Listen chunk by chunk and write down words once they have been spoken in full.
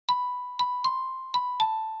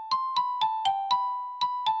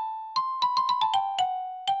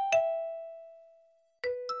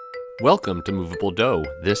Welcome to Movable Dough.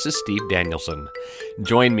 This is Steve Danielson.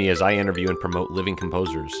 Join me as I interview and promote living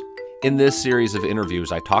composers. In this series of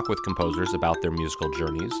interviews, I talk with composers about their musical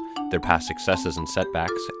journeys, their past successes and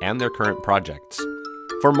setbacks, and their current projects.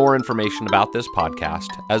 For more information about this podcast,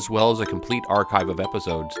 as well as a complete archive of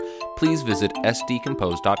episodes, please visit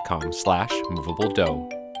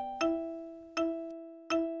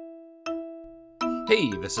sdcompose.com/movabledough. Hey,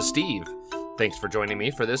 this is Steve. Thanks for joining me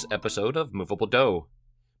for this episode of Movable Dough.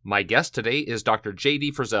 My guest today is Dr.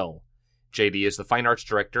 J.D. Frizzell. J.D. is the Fine Arts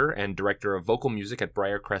Director and Director of Vocal Music at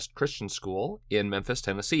Briarcrest Christian School in Memphis,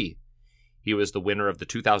 Tennessee. He was the winner of the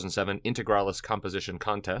 2007 Integralis Composition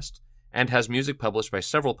Contest and has music published by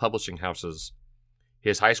several publishing houses.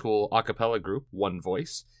 His high school a cappella group, One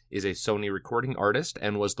Voice, is a Sony recording artist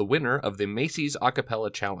and was the winner of the Macy's A Cappella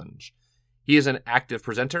Challenge. He is an active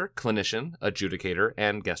presenter, clinician, adjudicator,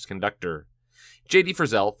 and guest conductor. J.D.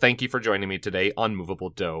 Frizzell, thank you for joining me today on Movable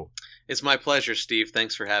Dough. It's my pleasure, Steve.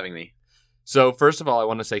 Thanks for having me. So, first of all, I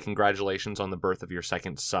want to say congratulations on the birth of your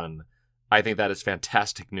second son. I think that is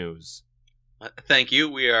fantastic news. Thank you.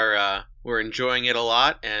 We're enjoying it a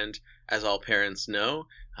lot, and as all parents know,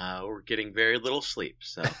 we're getting very little sleep.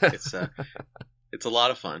 So it's a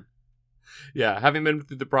lot of fun. Yeah, having been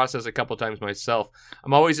through the process a couple times myself,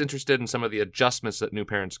 I'm always interested in some of the adjustments that new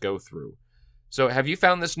parents go through. So have you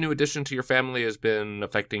found this new addition to your family has been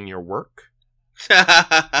affecting your work?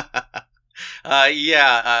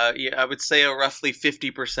 I would say a roughly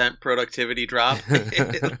 50% productivity drop.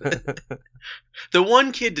 The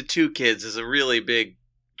 1 kid to 2 kids is a really big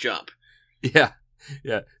jump. Yeah.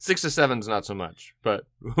 6 to 7 is not so much, but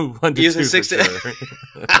 1 to 2 for sure.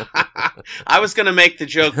 I was going to make the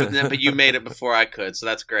joke, but you made it before I could, so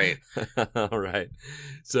that's great. All right.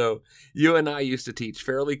 So you and I used to teach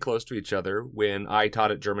fairly close to each other. When I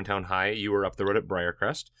taught at Germantown High, you were up the road at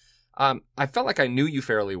Briarcrest. I felt like I knew you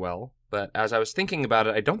fairly well, but as I was thinking about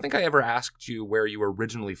it, I don't think I ever asked you where you were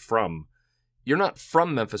originally from. You're not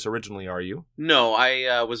from Memphis originally, are you? No,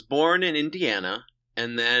 I was born in Indiana.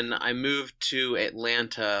 And then I moved to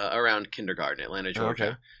Atlanta around kindergarten, Atlanta, Georgia.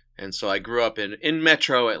 Okay. And so I grew up in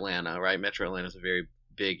Metro Atlanta, right? Metro Atlanta is a very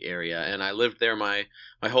big area. And I lived there my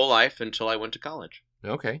whole life until I went to college.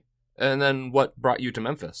 Okay. And then what brought you to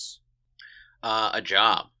Memphis? A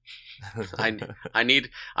job. I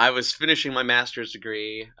was finishing my master's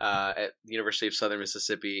degree at the University of Southern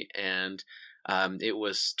Mississippi, and it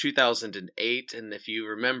was 2008, and if you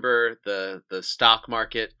remember the stock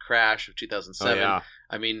market crash of 2007, yeah.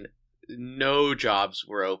 I mean, no jobs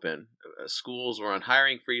were open. Schools were on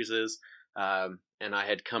hiring freezes, and I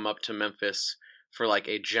had come up to Memphis for like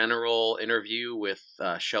a general interview with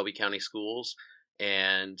Shelby County Schools,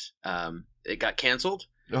 and it got canceled.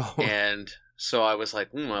 Oh. And so I was like,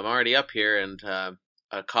 I'm already up here, and a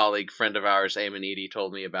friend of ours, Eamon Eady,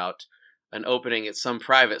 told me about an opening at some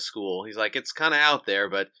private school. He's like, it's kind of out there,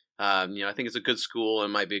 but I think it's a good school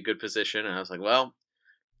and might be a good position. And I was like, well,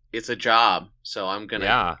 it's a job, so I'm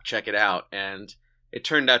gonna check it out. And it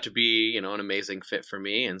turned out to be, an amazing fit for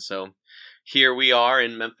me. And so here we are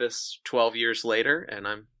in Memphis 12 years later, and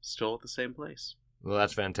I'm still at the same place. Well,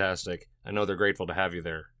 that's fantastic. I know they're grateful to have you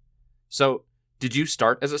there. So, did you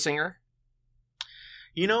start as a singer?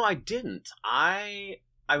 I didn't. I've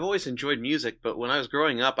always enjoyed music, but when I was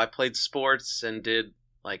growing up, I played sports and did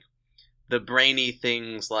like the brainy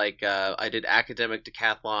things like I did academic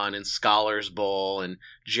decathlon and Scholars Bowl and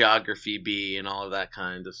Geography B and all of that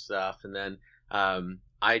kind of stuff. And then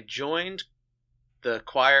I joined the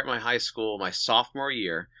choir at my high school my sophomore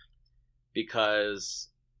year because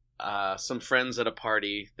some friends at a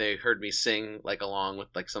party, they heard me sing like along with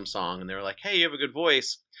like some song, and they were like, "Hey, you have a good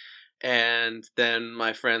voice." And then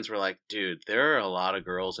my friends were like, dude, there are a lot of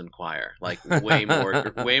girls in choir, like way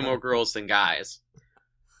more girls than guys.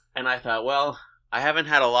 And I thought, well, I haven't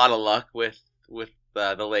had a lot of luck with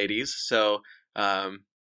the ladies. So I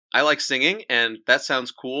like singing, and that sounds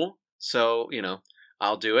cool. So,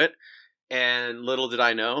 I'll do it. And little did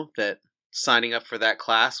I know that signing up for that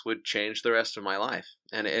class would change the rest of my life.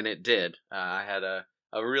 And it did. I had a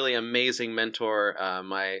really amazing mentor,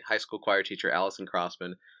 my high school choir teacher, Allison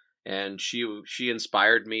Crossman. And she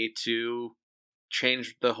inspired me to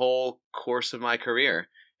change the whole course of my career.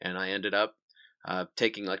 And I ended up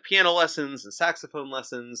taking like piano lessons and saxophone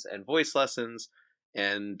lessons and voice lessons.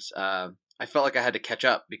 And I felt like I had to catch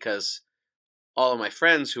up because all of my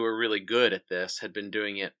friends who were really good at this had been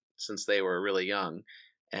doing it since they were really young.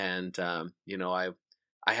 And, I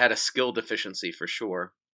had a skill deficiency for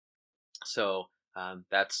sure. So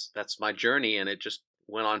that's my journey. And it just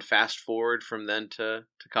went on fast forward from then to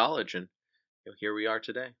college, and here we are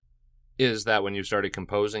today. Is that when you started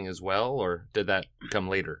composing as well, or did that come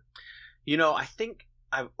later? I think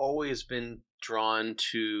I've always been drawn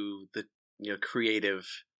to the creative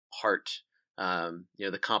part,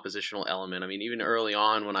 the compositional element. I mean, even early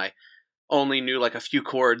on when I only knew like a few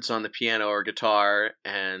chords on the piano or guitar,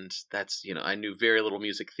 and that's I knew very little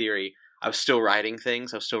music theory. I was still writing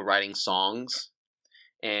things. I was still writing songs,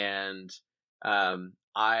 and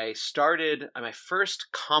I started my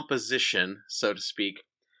first composition, so to speak,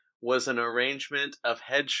 was an arrangement of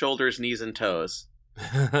Head, Shoulders, Knees, and Toes.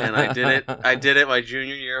 And I did it. I did it my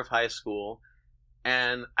junior year of high school,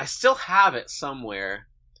 and I still have it somewhere.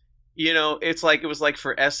 It was like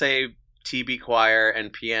for SATB choir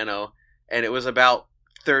and piano, and it was about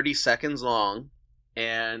 30 seconds long.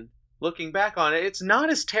 And looking back on it, it's not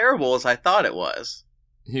as terrible as I thought it was.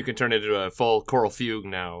 You can turn it into a full choral fugue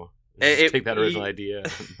now. Take that original idea.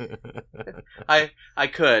 I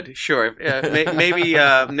could, sure.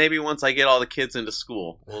 Maybe once I get all the kids into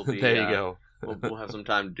school, there you go. We'll have some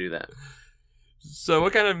time to do that. So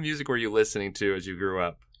what kind of music were you listening to as you grew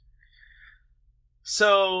up?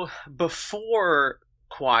 So before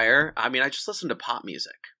choir, I mean, I just listened to pop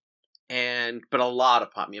music, but a lot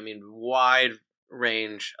of pop music. I mean, wide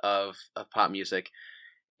range of pop music.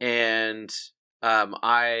 And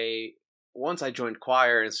once I joined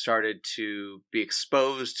choir and started to be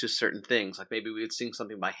exposed to certain things, like maybe we would sing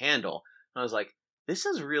something by Handel, and I was like, this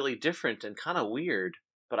is really different and kind of weird,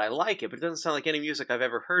 but I like it, but it doesn't sound like any music I've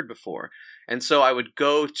ever heard before. And so I would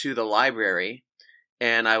go to the library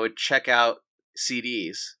and I would check out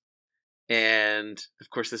CDs. And of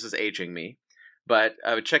course, this is aging me, but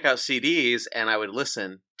I would check out CDs and I would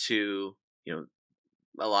listen to,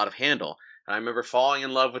 a lot of Handel. And I remember falling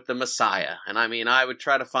in love with the Messiah. And I mean, I would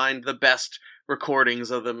try to find the best recordings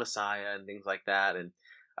of the Messiah and things like that. And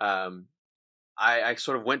I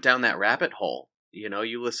sort of went down that rabbit hole.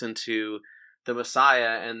 You listen to the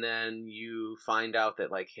Messiah, and then you find out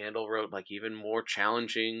that like Handel wrote like even more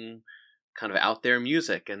challenging, kind of out there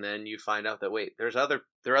music, and then you find out that wait, there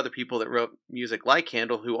are other people that wrote music like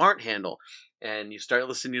Handel who aren't Handel, and you start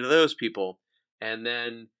listening to those people, and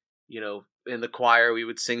then in the choir we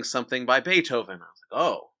would sing something by Beethoven. I was like,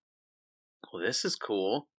 oh, well, this is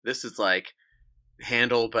cool. This is like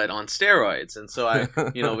Handel but on steroids. And so I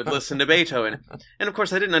would listen to Beethoven, and of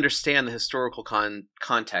course I didn't understand the historical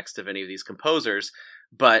context of any of these composers,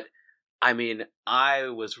 but I mean, I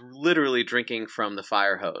was literally drinking from the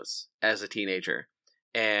fire hose as a teenager,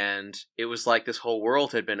 and it was like this whole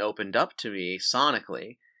world had been opened up to me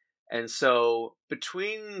sonically. And so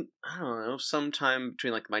between, I don't know, sometime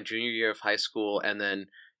between like my junior year of high school and then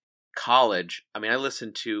college, I mean, I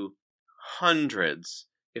listened to hundreds,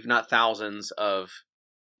 if not thousands, of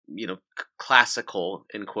classical,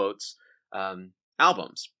 in quotes,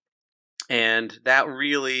 albums, and that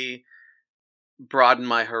really broadened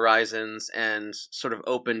my horizons and sort of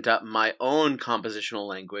opened up my own compositional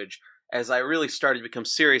language as I really started to become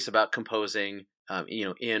serious about composing.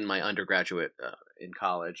 In my undergraduate in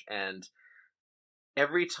college, and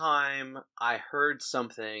every time I heard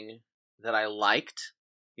something that I liked,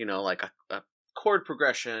 like a chord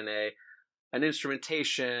progression, an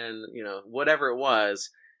instrumentation, whatever it was,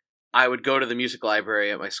 I would go to the music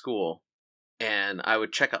library at my school and I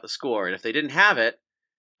would check out the score. And if they didn't have it,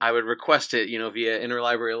 I would request it, via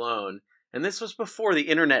interlibrary loan. And this was before the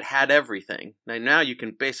internet had everything. Now you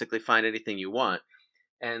can basically find anything you want.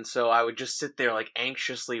 And so I would just sit there like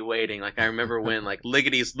anxiously waiting. Like I remember when like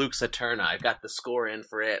Ligoti's Lux Aeterna, I got the score in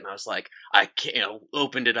for it, and I was like, I can't,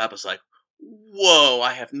 opened it up. I was like, whoa,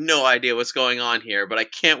 I have no idea what's going on here, but I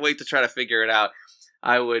can't wait to try to figure it out.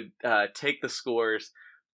 I would take the scores,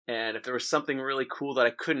 and if there was something really cool that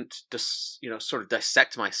I couldn't just, sort of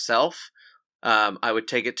dissect myself, I would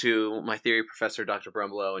take it to my theory professor, Dr.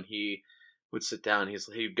 Brumlow, and he would sit down.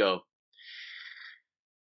 He'd go,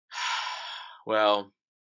 well,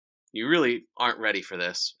 you really aren't ready for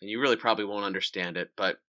this, and you really probably won't understand it,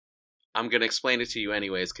 but I'm going to explain it to you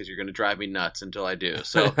anyways, because you're going to drive me nuts until I do.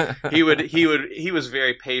 So he was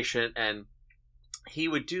very patient, and he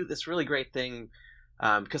would do this really great thing,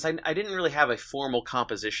 because I didn't really have a formal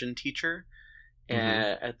composition teacher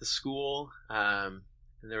at the school, and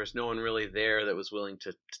there was no one really there that was willing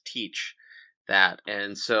to teach that.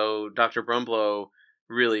 And so Dr. Brumlow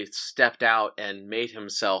really stepped out and made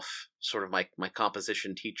himself sort of my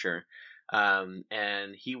composition teacher.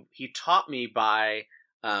 And he taught me by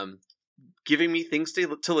giving me things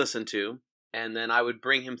to listen to, and then I would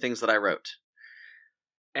bring him things that I wrote.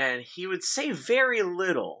 And he would say very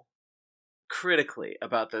little critically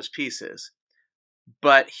about those pieces,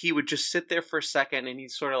 but he would just sit there for a second and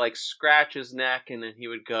he'd sort of like scratch his neck, and then he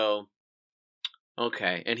would go,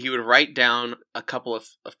 Okay. And he would write down a couple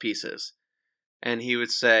of pieces. And he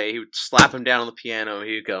would slap him down on the piano. And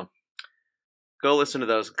he would go listen to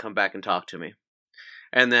those and come back and talk to me.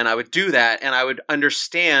 And then I would do that, and I would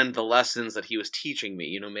understand the lessons that he was teaching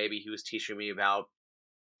me. Maybe he was teaching me about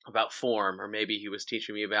form, or maybe he was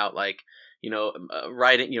teaching me about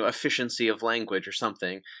writing, efficiency of language or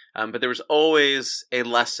something. But there was always a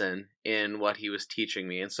lesson in what he was teaching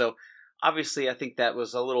me. And so obviously I think that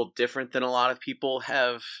was a little different than a lot of people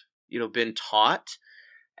have, been taught.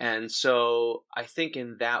 And so I think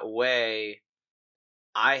in that way,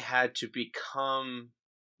 I had to become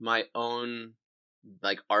my own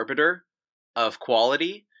arbiter of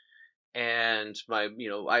quality. And I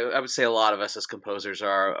would say a lot of us as composers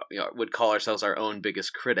would call ourselves our own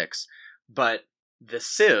biggest critics. But the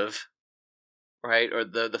sieve, right, or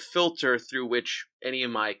the filter through which any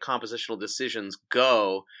of my compositional decisions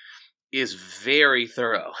go is very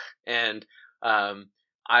thorough. And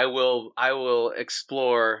I will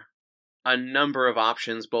explore a number of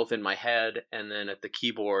options, both in my head and then at the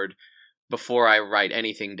keyboard, before I write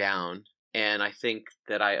anything down. And I think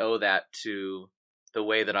that I owe that to the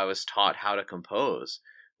way that I was taught how to compose,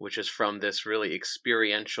 which is from this really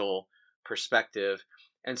experiential perspective.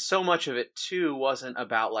 And so much of it too wasn't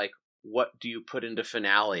about what do you put into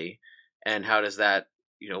finale and how does that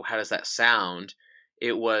sound?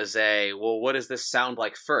 It was what does this sound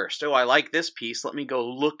like first? Oh, I like this piece. Let me go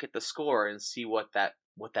look at the score and see what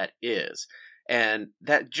that is. And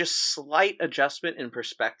that just slight adjustment in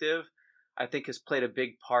perspective, I think, has played a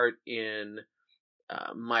big part in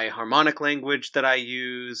my harmonic language that I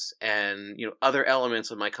use, and other elements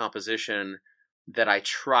of my composition that I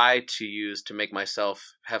try to use to make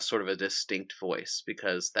myself have sort of a distinct voice,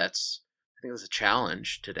 because I think that's a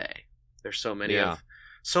challenge today. There's so many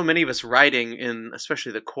of us writing in,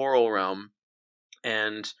 especially the choral realm,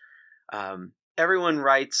 and everyone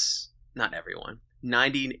writes, not everyone,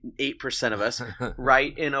 98% of us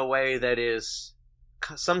write in a way that is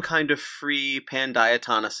some kind of free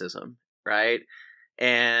pandiatonicism, right?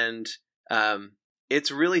 And it's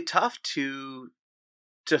really tough to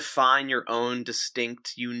define your own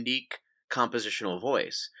distinct, unique compositional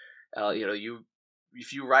voice.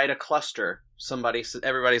 If you write a cluster,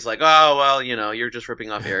 everybody's like, oh, well, you're just ripping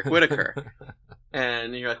off Eric Whitacre.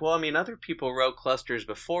 And you're like, well, I mean, other people wrote clusters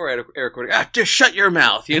before Eric Whitacre. Just shut your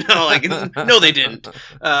mouth, no, they didn't.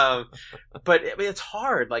 But it's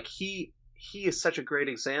hard. He is such a great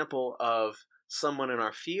example of someone in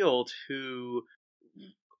our field who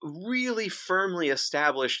really firmly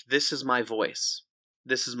established, this is my voice.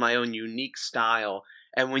 This is my own unique style.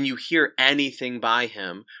 And when you hear anything by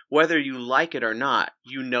him, whether you like it or not,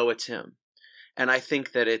 it's him. And I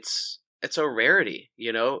think that it's a rarity.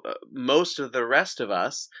 Most of the rest of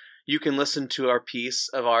us, you can listen to our piece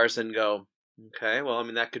of ours and go, okay, well, I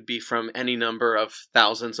mean, that could be from any number of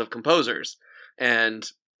thousands of composers. And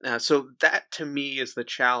so that to me is the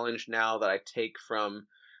challenge now that I take from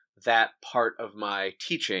that part of my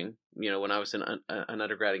teaching, when I was in an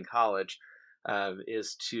undergrad in college,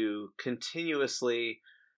 is to continuously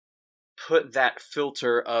put that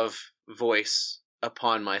filter of voice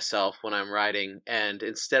upon myself when I'm writing. And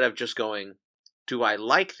instead of just going, do I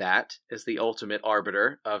like that as the ultimate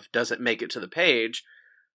arbiter of does it make it to the page,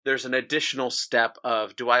 there's an additional step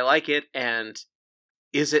of, do I like it, and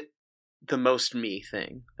is it the most me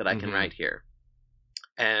thing that I can write here?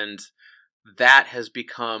 And that has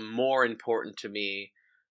become more important to me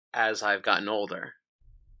as I've gotten older.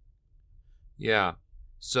 Yeah.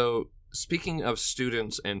 So speaking of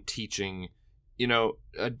students and teaching,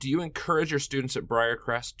 do you encourage your students at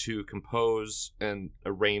Briarcrest to compose and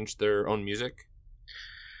arrange their own music?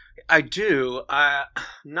 I do.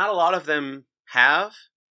 Not a lot of them have.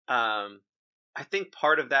 I think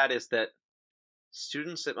part of that is that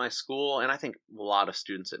students at my school, and I think a lot of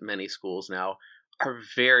students at many schools now, are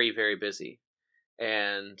very, very busy.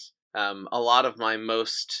 And a lot of my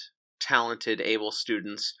most talented, able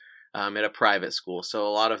students at a private school. So a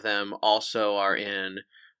lot of them also are in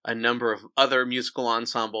a number of other musical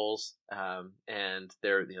ensembles, and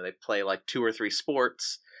they play 2 or 3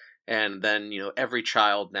 sports. And then, every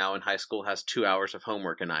child now in high school has 2 hours of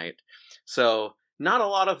homework a night. So not a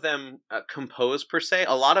lot of them compose per se.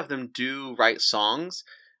 A lot of them do write songs,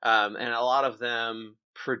 and a lot of them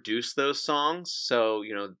produce those songs. So,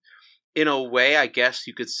 in a way, I guess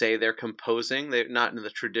you could say they're composing. They're not in the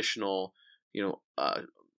traditional,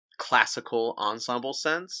 classical ensemble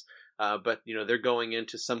sense, but they're going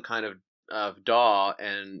into some kind of DAW,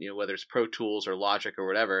 and whether it's Pro Tools or Logic or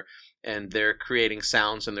whatever, and they're creating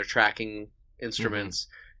sounds and they're tracking instruments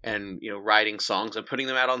and writing songs and putting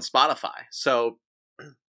them out on Spotify. So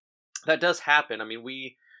that does happen. I mean,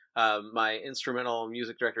 my instrumental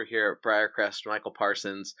music director here at Briarcrest, Michael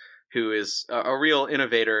Parsons, who is a real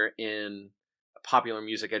innovator in popular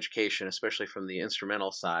music education, especially from the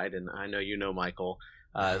instrumental side. And I know you know Michael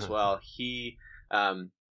as well.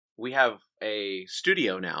 We have a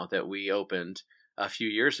studio now that we opened a few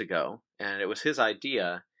years ago, and it was his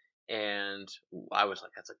idea. And I was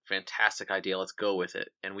like, that's a fantastic idea. Let's go with it.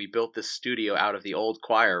 And we built this studio out of the old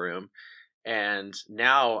choir room. And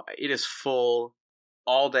now it is full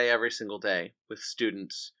all day, every single day with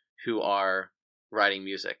students who are writing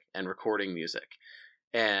music and recording music.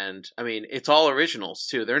 And I mean, it's all originals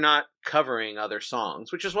too. They're not covering other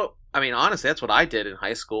songs, which is honestly, that's what I did in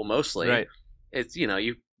high school mostly. Right. It's,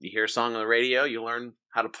 you hear a song on the radio, you learn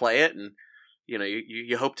how to play it, and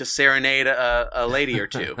you hope to serenade a lady or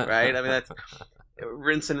two, right? I mean, that's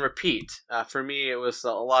rinse and repeat. For me, it was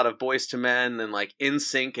a lot of Boys to Men and like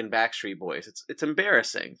NSYNC and Backstreet Boys. It's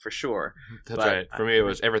embarrassing for sure. That's right. For me, it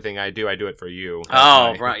was Everything I Do it for you.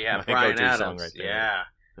 That's right, yeah, my Bryan go-to Adams, song right there.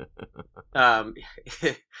 yeah.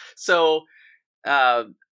 So,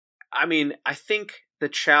 I think the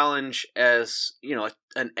challenge as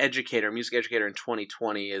an educator, music educator in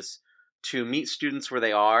 2020, is to meet students where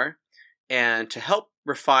they are and to help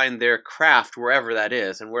refine their craft wherever that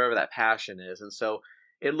is and wherever that passion is. And so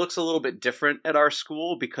it looks a little bit different at our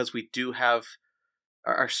school because we do have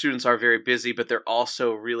our students are very busy, but they're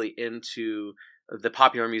also really into the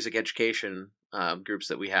popular music education groups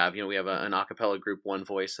that we have. We have an a cappella group, One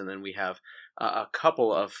Voice, and then we have a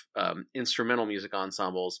couple of instrumental music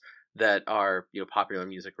ensembles that are popular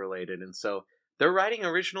music related. And so they're writing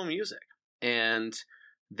original music, and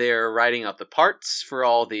they're writing out the parts for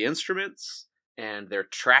all the instruments, and they're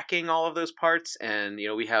tracking all of those parts. And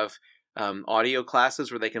we have audio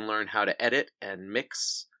classes where they can learn how to edit and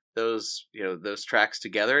mix those tracks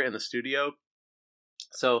together in the studio.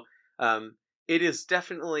 So it is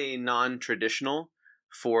definitely non-traditional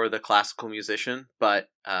for the classical musician, but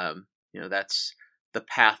that's the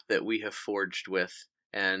path that we have forged with,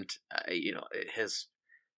 and it has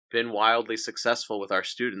been wildly successful with our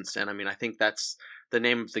students. And I think that's the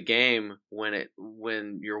name of the game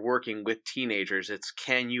when you're working with teenagers. It's,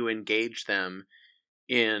 can you engage them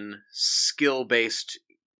in skill-based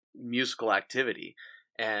musical activity?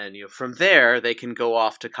 And from there they can go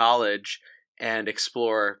off to college and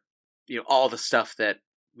explore all the stuff that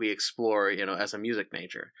we explore as a music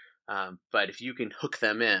major. But if you can hook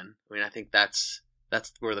them in, I think that's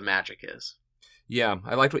where the magic is. Yeah,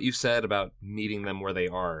 I liked what you said about meeting them where they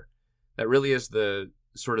are. That really is the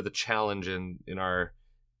sort of the challenge in our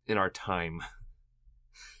time.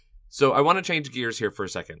 So I want to change gears here for a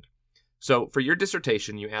second. So for your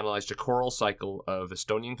dissertation, you analyzed a choral cycle of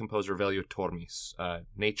Estonian composer Veljo Tormis,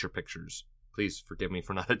 Nature Pictures. Please forgive me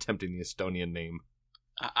for not attempting the Estonian name.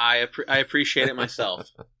 I appreciate it myself.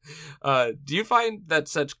 Do you find that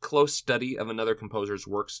such close study of another composer's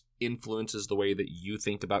works influences the way that you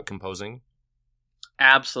think about composing?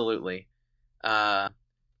 Absolutely. I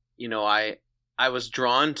was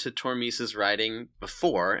drawn to Tormis's writing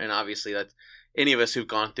before, and obviously that's any of us who've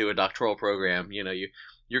gone through a doctoral program,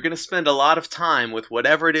 you're going to spend a lot of time with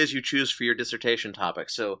whatever it is you choose for your dissertation topic.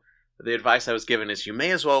 So the advice I was given is you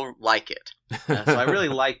may as well like it. So I really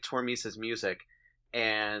liked Tormis's music.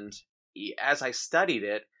 And as I studied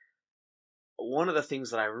it, one of the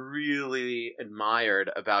things that I really admired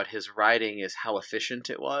about his writing is how efficient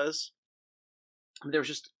it was. There was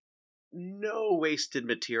just no wasted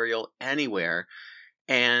material anywhere.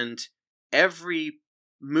 And every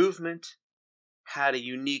movement had a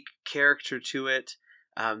unique character to it.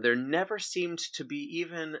 There never seemed to be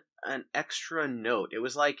even an extra note.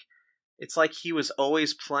 It's like he was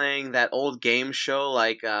always playing that old game show,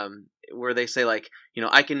 where they say,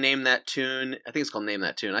 I can name that tune. I think it's called Name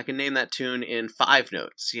That Tune. I can name that tune in 5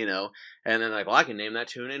 notes, and then I can name that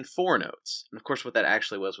tune in 4 notes. And of course, what that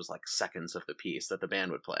actually was seconds of the piece that the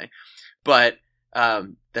band would play. But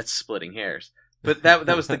that's splitting hairs. But that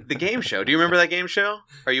was the game show. Do you remember that game show?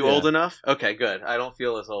 Are you old enough? Okay, good. I don't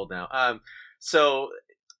feel as old now. So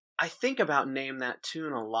I think about Name That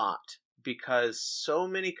Tune a lot, because so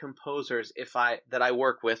many composers that I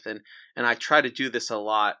work with, and I try to do this a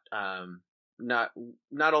lot, not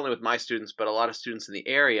only with my students, but a lot of students in the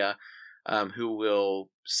area who will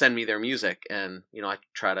send me their music, and I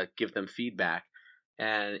try to give them feedback.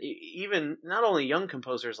 And even not only young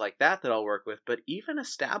composers like that I'll work with, but even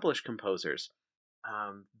established composers.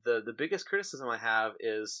 The biggest criticism I have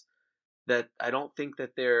is that I don't think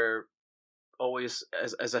that they're always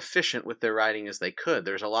as efficient with their writing as they could.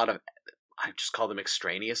 There's a lot of, I just call them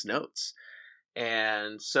extraneous notes.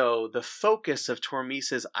 And so the focus of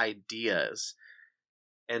Tormis's ideas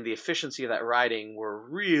and the efficiency of that writing were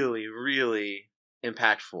really, really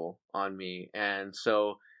impactful on me. And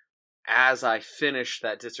so as I finished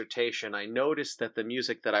that dissertation, I noticed that the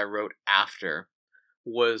music that I wrote after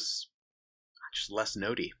was just less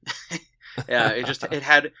notey. Yeah,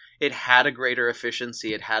 it had a greater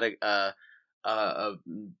efficiency. It had a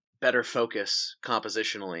better focus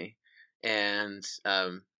compositionally, and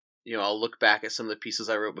I'll look back at some of the pieces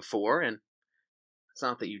I wrote before, and it's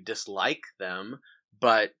not that you dislike them,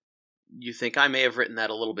 but you think I may have written that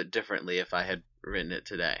a little bit differently if I had written it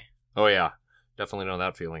today. Oh yeah, definitely know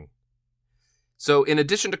that feeling. So in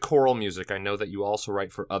addition to choral music, I know that you also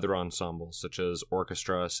write for other ensembles, such as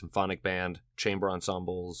orchestra, symphonic band, chamber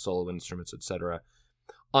ensembles, solo instruments, etc.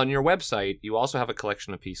 On your website, you also have a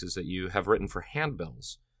collection of pieces that you have written for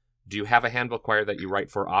handbells. Do you have a handbell choir that you write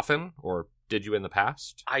for often, or did you in the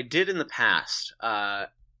past? I did in the past.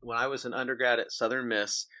 When I was an undergrad at Southern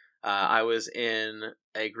Miss, I was in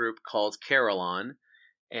a group called Carillon,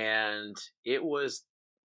 and it was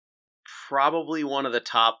probably one of the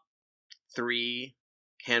top 3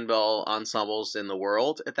 handbell ensembles in the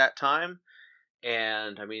world at that time.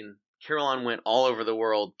 And I mean, Carillon went all over the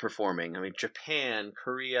world performing. I mean, Japan,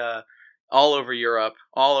 Korea, all over Europe,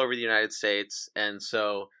 all over the United States. And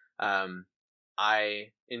so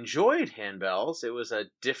I enjoyed handbells. It was a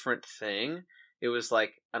different thing. It was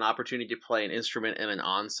like an opportunity to play an instrument in an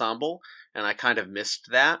ensemble, and I kind of missed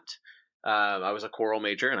that. I was a choral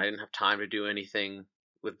major, and I didn't have time to do anything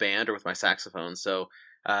with band or with my saxophone. So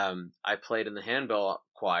I played in the handbell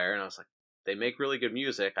choir, and I was like, they make really good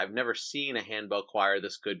music. I've never seen a handbell choir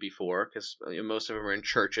this good before, because most of them are in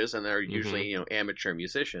churches, and they're usually amateur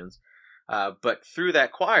musicians. But through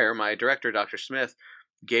that choir, my director, Dr. Smith,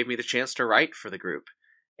 gave me the chance to write for the group,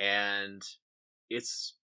 and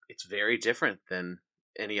it's very different than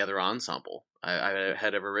any other ensemble I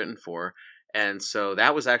had ever written for. And so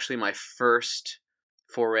that was actually my first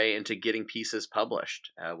foray into getting pieces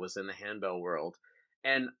published, was in the handbell world.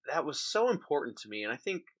 And that was so important to me. And I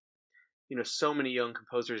think, so many young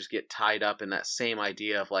composers get tied up in that same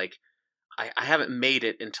idea of like, I haven't made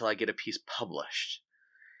it until I get a piece published.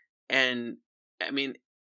 And I mean,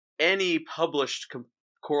 any published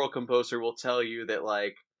choral composer will tell you that,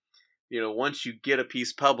 like, once you get a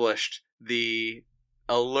piece published, the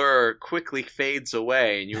allure quickly fades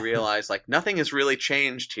away, and you realize like nothing has really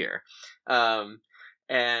changed here.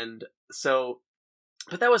 And so,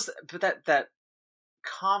 but that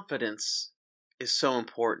confidence is so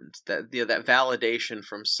important. That that validation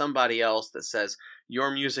from somebody else that says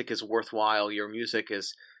your music is worthwhile, your music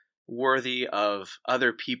is worthy of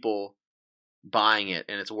other people buying it,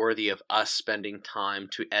 and it's worthy of us spending time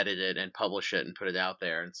to edit it and publish it and put it out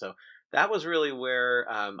there. And so that was really where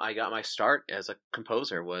I got my start as a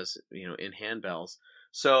composer, was in handbells.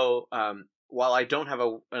 So while I don't have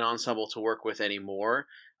an ensemble to work with anymore,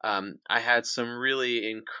 I had some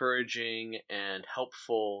really encouraging and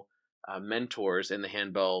helpful mentors in the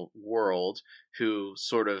handbell world who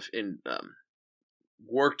sort of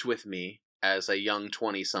worked with me as a young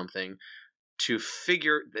 20-something to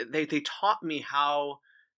figure. They taught me how,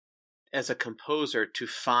 as a composer, to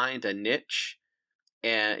find a niche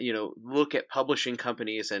and look at publishing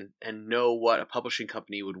companies and know what a publishing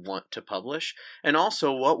company would want to publish, and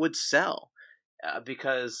also what would sell,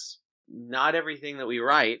 because not everything that we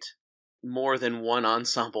write, more than one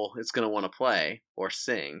ensemble is going to want to play or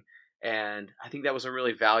sing. And I think that was a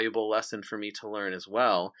really valuable lesson for me to learn as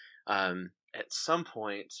well. At some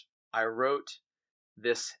point, I wrote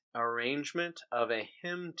this arrangement of a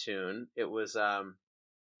hymn tune. It was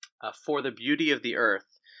For the Beauty of the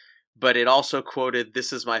Earth, but it also quoted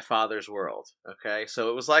 "This Is My Father's World." Okay, so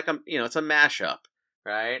it was like it's a mashup,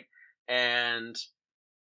 right? And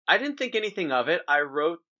I didn't think anything of it. I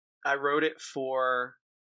wrote it for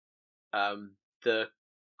I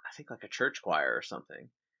think like a church choir or something.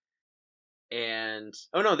 And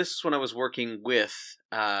this is when I was working with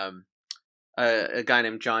a guy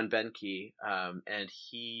named John Benke, and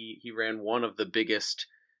he ran one of the biggest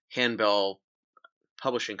handbell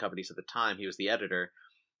publishing companies at the time. He was the editor.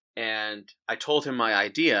 And I told him my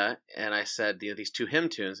idea, and I said, these 2 hymn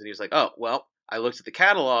tunes, and he was like, "Oh, well, I looked at the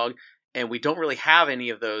catalog, and we don't really have any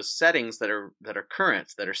of those settings that are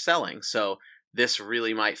current, that are selling. So this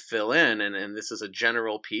really might fill in, and this is a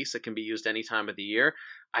general piece that can be used any time of the year.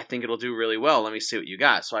 I think it'll do really well. Let me see what you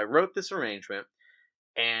got." So I wrote this arrangement,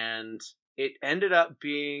 and it ended up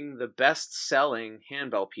being the best-selling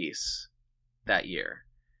handbell piece that year.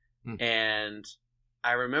 And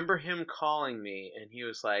I remember him calling me, and he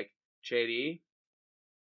was like, "JD,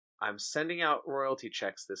 I'm sending out royalty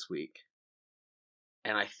checks this week,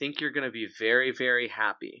 and I think you're going to be very, very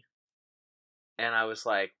happy. And I was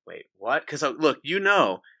like, wait, what? Because look,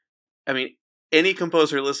 I mean, any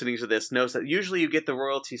composer listening to this knows that usually you get the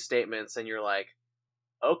royalty statements and you're like,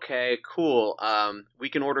 okay, cool. We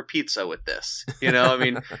can order pizza with this. I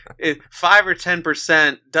mean, 5 or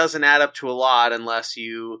 10% doesn't add up to a lot unless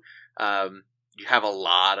you have a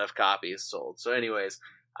lot of copies sold. So anyways,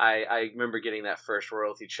 I remember getting that first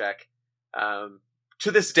royalty check. To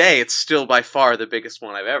this day, it's still by far the biggest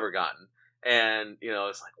one I've ever gotten. And,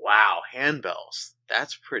 it's like, wow, handbells.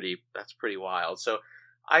 That's pretty wild. So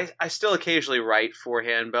I still occasionally write for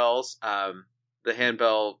handbells. The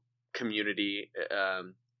handbell community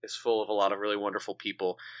is full of a lot of really wonderful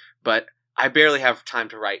people, but I barely have time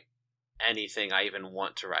to write anything I even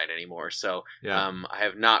want to write anymore. So Yeah. I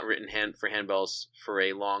have not written for handbells for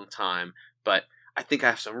a long time, but I think I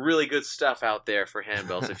have some really good stuff out there for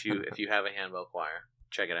handbells. if you have a handbell choir,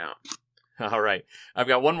 check it out. All right. I've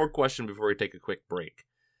got one more question before we take a quick break.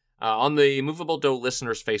 On the Movable Do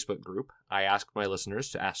listeners Facebook group, I asked my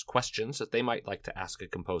listeners to ask questions that they might like to ask a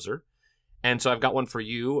composer. And so I've got one for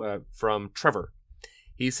you from Trevor.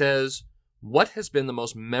 He says, what has been the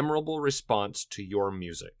most memorable response to your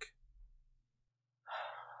music?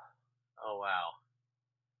 Oh,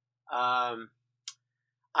 wow.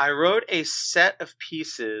 I wrote a set of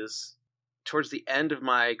pieces towards the end of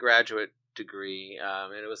my graduate degree,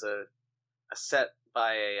 and it was a set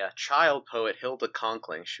by a child poet, Hilda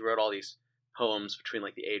Conkling. She wrote all these poems between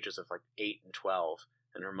the ages of 8 and 12,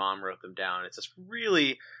 and her mom wrote them down. It's this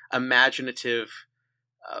really imaginative,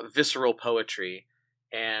 visceral poetry,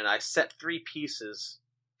 and I set 3 pieces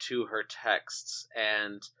to her texts,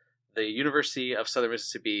 and the University of Southern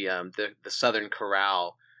Mississippi, the Southern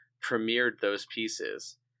Chorale, premiered those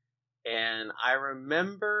pieces. And I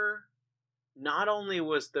remember not only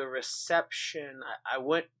was the reception, I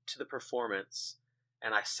went to the performance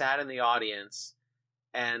and I sat in the audience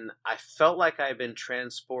and I felt like I had been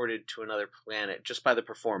transported to another planet just by the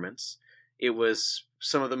performance. It was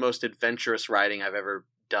some of the most adventurous writing I've ever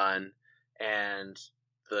done, and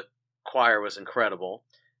the choir was incredible.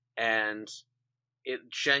 And it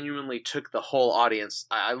genuinely took the whole audience.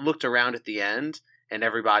 I looked around at the end and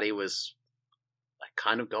everybody was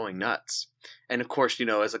kind of going nuts. And of course,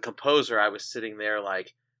 as a composer, I was sitting there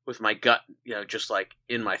with my gut, just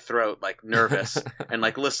in my throat, nervous and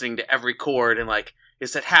listening to every chord and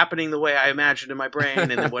is it happening the way I imagined in my brain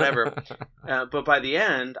and then whatever. But by the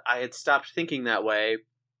end, I had stopped thinking that way,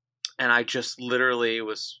 and I just literally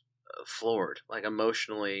was floored,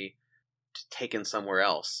 emotionally taken somewhere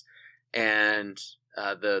else. And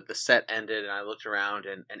the set ended, and I looked around,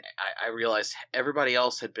 and I realized everybody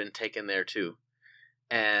else had been taken there too.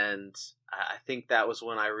 And I think that was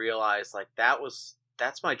when I realized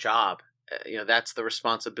that's my job. That's the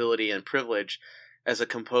responsibility and privilege as a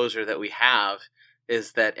composer that we have,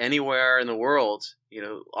 is that anywhere in the world,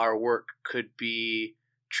 our work could be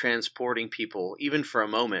transporting people, even for a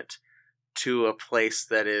moment, to a place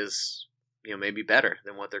that is, maybe better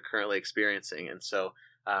than what they're currently experiencing. And so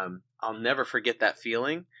I'll never forget that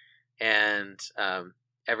feeling. And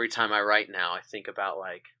every time I write now, I think about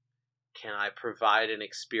can I provide an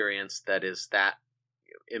experience that is that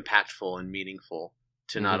impactful and meaningful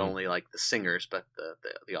to not only the singers, but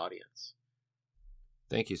the audience.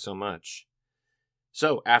 Thank you so much.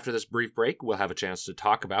 So after this brief break, we'll have a chance to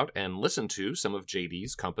talk about and listen to some of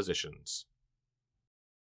JD's compositions.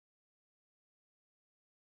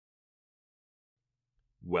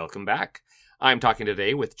 Welcome back. I'm talking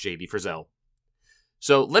today with JD Frizzell.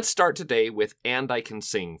 So let's start today with And I Can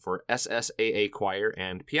Sing for SSAA Choir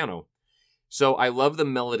and Piano. So I love the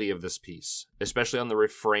melody of this piece, especially on the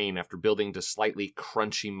refrain. After building to slightly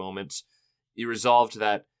crunchy moments, you resolved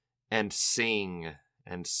that and sing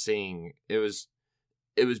and sing. It was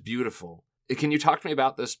beautiful. Can you talk to me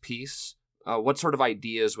about this piece? What sort of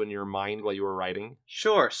ideas were in your mind while you were writing?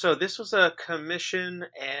 Sure. So this was a commission,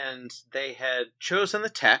 and they had chosen the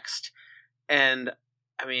text. And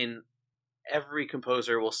I mean, every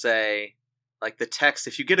composer will say, the text,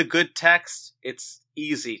 if you get a good text, it's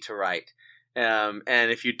easy to write. And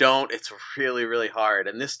if you don't, it's really, really hard.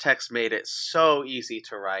 And this text made it so easy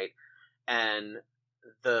to write. And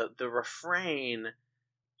the refrain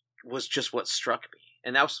was just what struck me.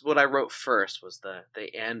 And that was what I wrote first, was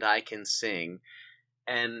the And I Can Sing.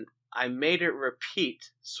 And I made it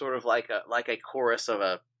repeat sort of like a chorus of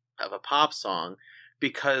a pop song,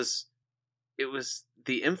 because it was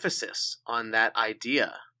the emphasis on that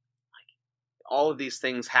idea. All of these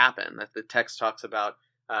things happen that the text talks about.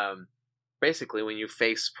 Basically, when you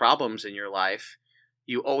face problems in your life,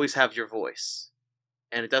 you always have your voice.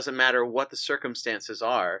 And it doesn't matter what the circumstances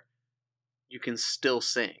are, you can still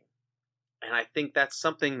sing. And I think that's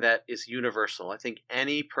something that is universal. I think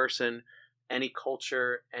any person, any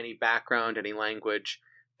culture, any background, any language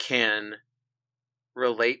can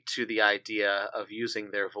relate to the idea of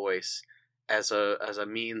using their voice as a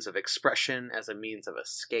means of expression, as a means of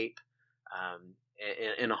escape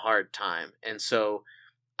in a hard time. And so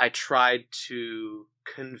I tried to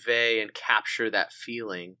convey and capture that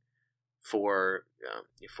feeling for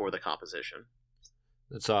the composition.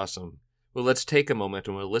 That's awesome. Well, let's take a moment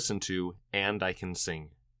and we'll listen to "And I Can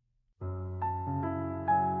Sing."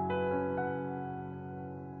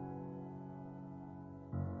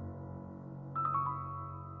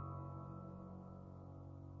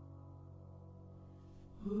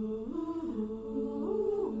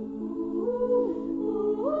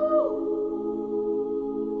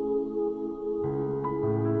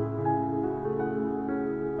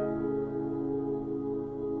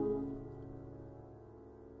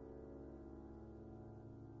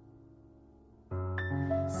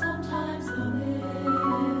 Sometimes the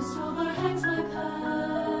mist overhangs my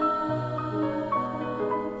path,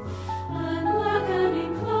 and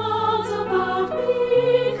blackening clouds about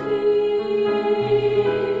me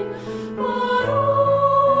cling. But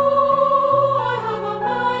oh, I have a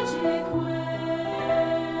magic way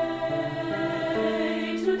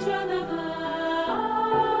to turn the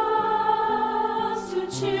glass to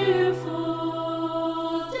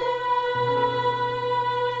cheerful day.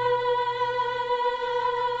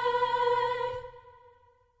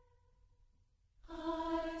 I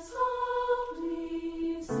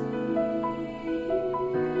softly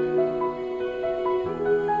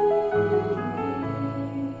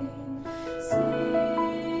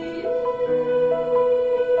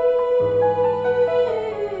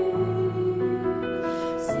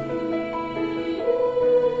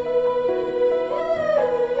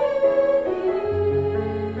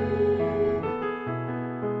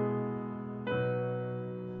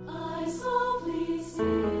I softly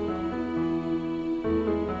sing.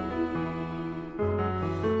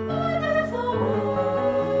 And if the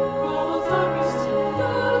world darkest to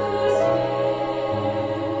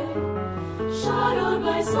shadowed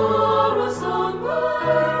by sorrow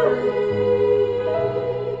slumbering,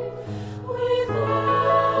 with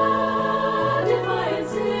glad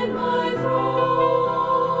defiance in my throat,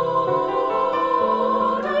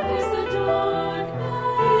 I face the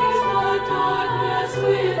darkness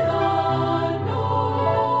with a note.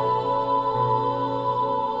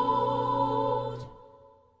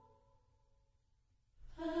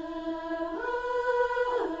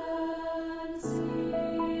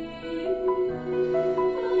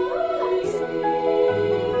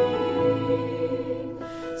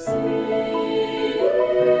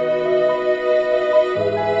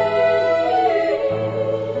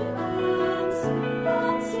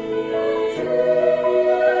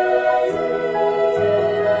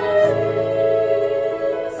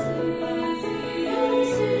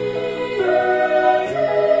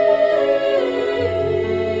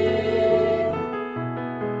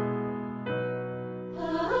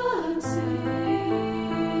 And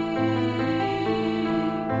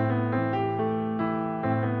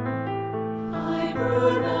I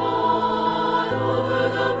burn not over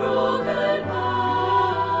the broken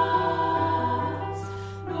past,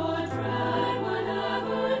 nor dread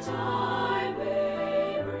whatever time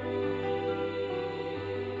may bring,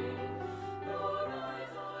 nor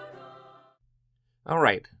rise on All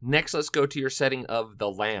right, next let's go to your setting of "The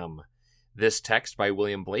Lamb." This text by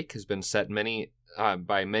William Blake has been set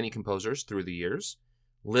by many composers through the years.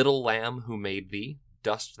 "Little lamb, who made thee?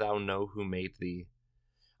 Dost thou know who made thee?"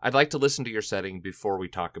 I'd like to listen to your setting before we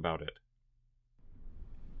talk about it.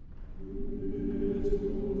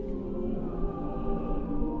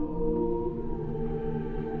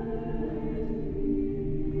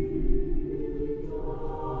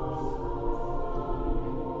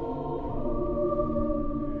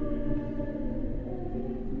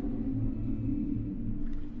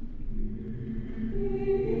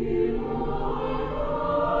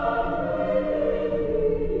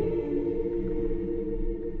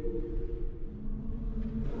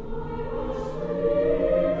 I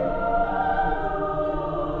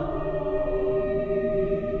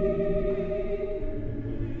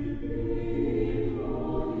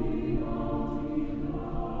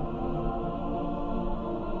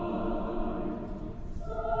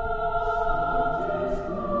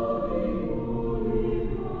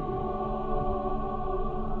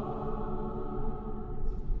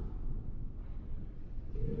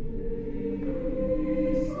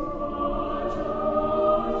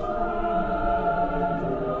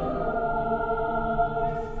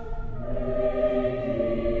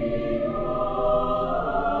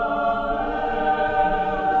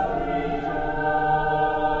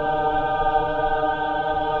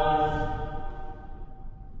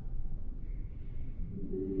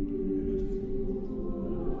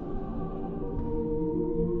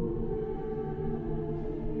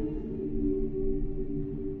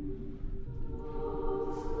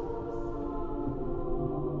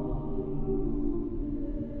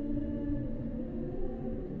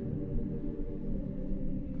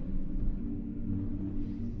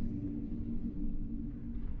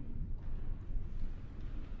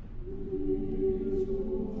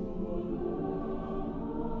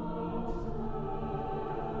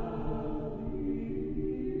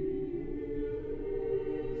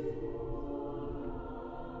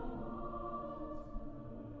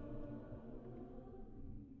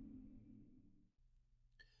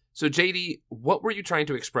So, JD, what were you trying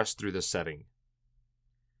to express through this setting?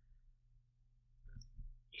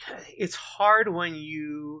 It's hard when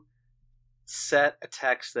you set a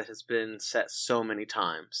text that has been set so many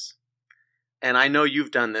times. And I know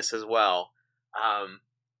you've done this as well.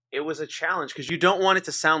 It was a challenge because you don't want it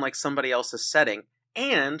to sound like somebody else's setting,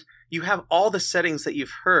 and you have all the settings that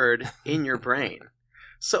you've heard in your brain.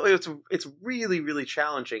 So it's really, really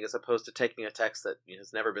challenging as opposed to taking a text that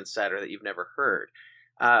has never been said or that you've never heard.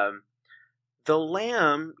 The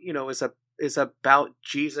Lamb, is about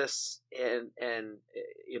Jesus and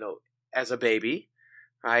as a baby,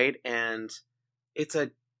 right? And it's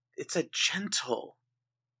a gentle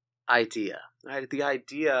idea, right? The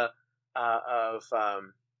idea of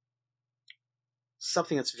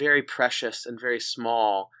something that's very precious and very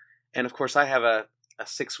small. And of course, I have a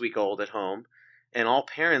 6-week-old at home, and all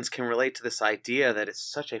parents can relate to this idea that it's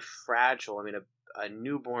such a fragile. I mean, a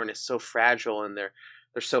newborn is so fragile, and they're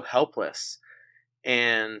so helpless.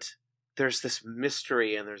 And there's this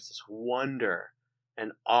mystery, and there's this wonder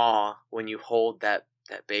and awe when you hold that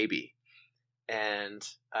baby. And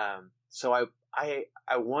so I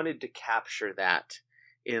wanted to capture that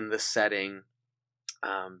in the setting,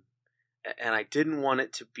 and I didn't want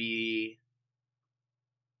it to be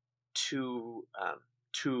too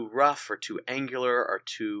rough or too angular or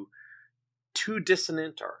too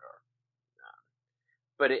dissonant,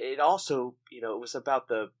 but it also it was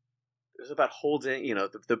about holding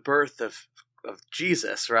the birth of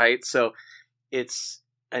Jesus, right? So it's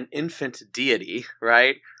an infant deity,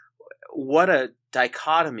 right? What a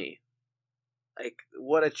dichotomy. Like,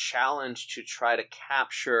 what a challenge to try to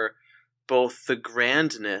capture both the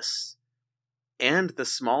grandness and the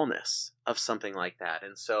smallness of something like that.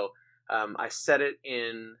 And so I set it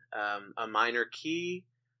in a minor key.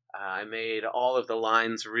 I made all of the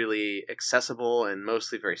lines really accessible and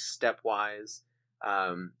mostly very stepwise.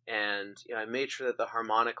 And I made sure that the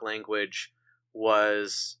harmonic language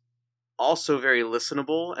was also very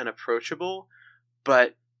listenable and approachable,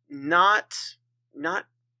 but not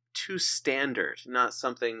too standard, not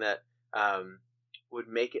something that would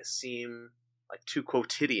make it seem like too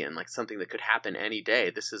quotidian, like something that could happen any day.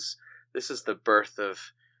 This is the birth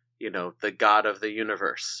of the God of the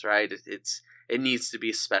universe, right? It needs to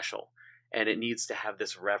be special, and it needs to have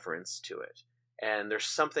this reverence to it. And there's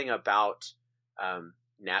something about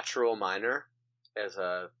natural minor as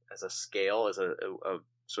a scale, as a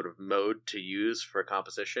sort of mode to use for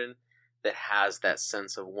composition that has that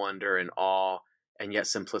sense of wonder and awe and yet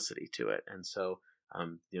simplicity to it. And so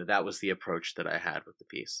that was the approach that I had with the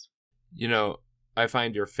piece. I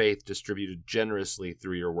find your faith distributed generously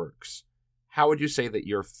through your works. How would you say that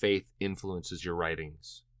your faith influences your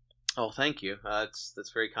writings? Oh, thank you.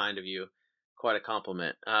 That's very kind of you. Quite a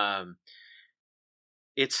compliment.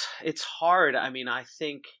 It's hard. I mean, I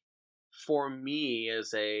think for me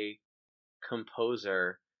as a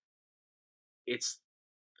composer, it's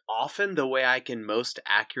often the way I can most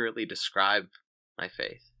accurately describe my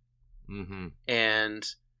faith. Mm-hmm. And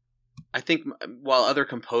I think while other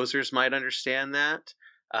composers might understand that,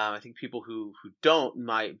 I think people who don't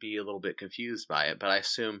might be a little bit confused by it. But I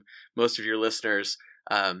assume most of your listeners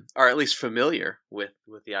are at least familiar with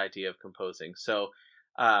the idea of composing. So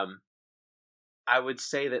I would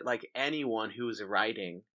say that, like anyone who is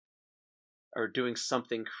writing or doing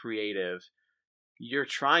something creative, you're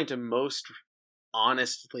trying to most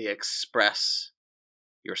honestly express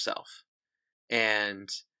yourself. And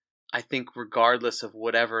I think regardless of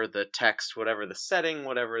whatever the text, whatever the setting,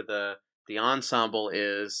 whatever the ensemble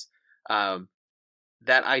is,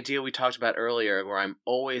 that idea we talked about earlier, where I'm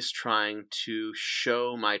always trying to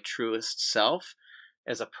show my truest self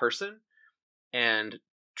as a person and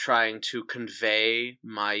trying to convey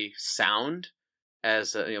my sound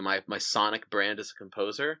as my sonic brand as a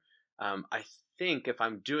composer. I think if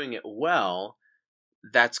I'm doing it well,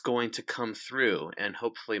 that's going to come through, and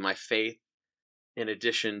hopefully my faith, in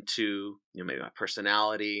addition to maybe my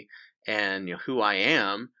personality and who I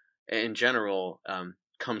am in general,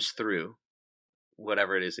 comes through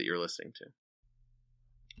whatever it is that you're listening to.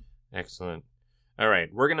 Excellent. All right,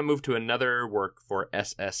 we're going to move to another work for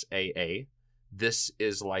SSAA. This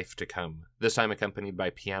is Life to Come, this time accompanied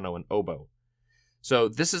by piano and oboe. So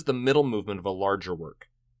this is the middle movement of a larger work.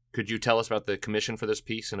 Could you tell us about the commission for this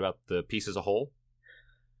piece and about the piece as a whole?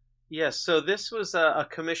 Yes, so this was a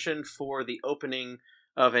commission for the opening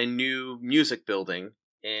of a new music building,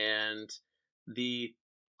 and the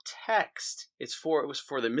text it was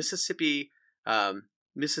for the Mississippi, I want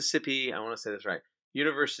to say this right,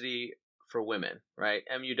 University for Women, right?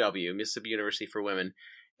 MUW, Mississippi University for Women.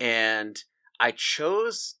 And I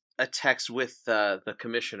chose a text with the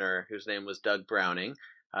commissioner, whose name was Doug Browning,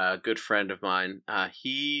 a good friend of mine.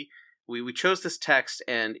 We chose this text,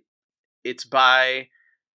 and it's by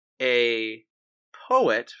a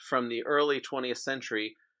poet from the early 20th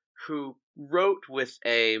century who wrote with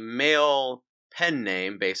a male pen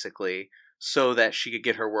name, basically, so that she could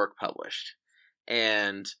get her work published.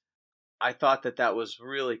 And I thought that was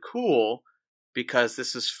really cool because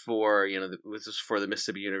this is for the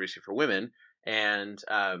Mississippi University for Women, and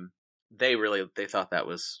they thought that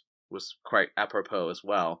was quite apropos as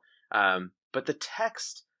well. But the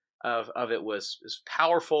text of it is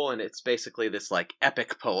powerful, and it's basically this like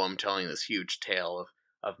epic poem telling this huge tale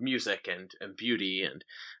of music and beauty,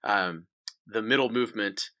 and the middle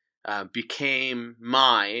movement became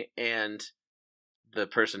my and the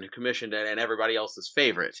person who commissioned it and everybody else's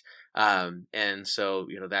favorite. And so,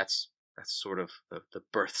 that's sort of the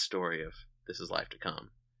birth story of This Is Life to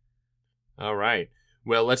Come. All right.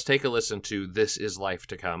 Well, let's take a listen to This Is Life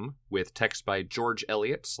to Come with text by George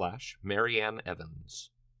Eliot / Marianne Evans.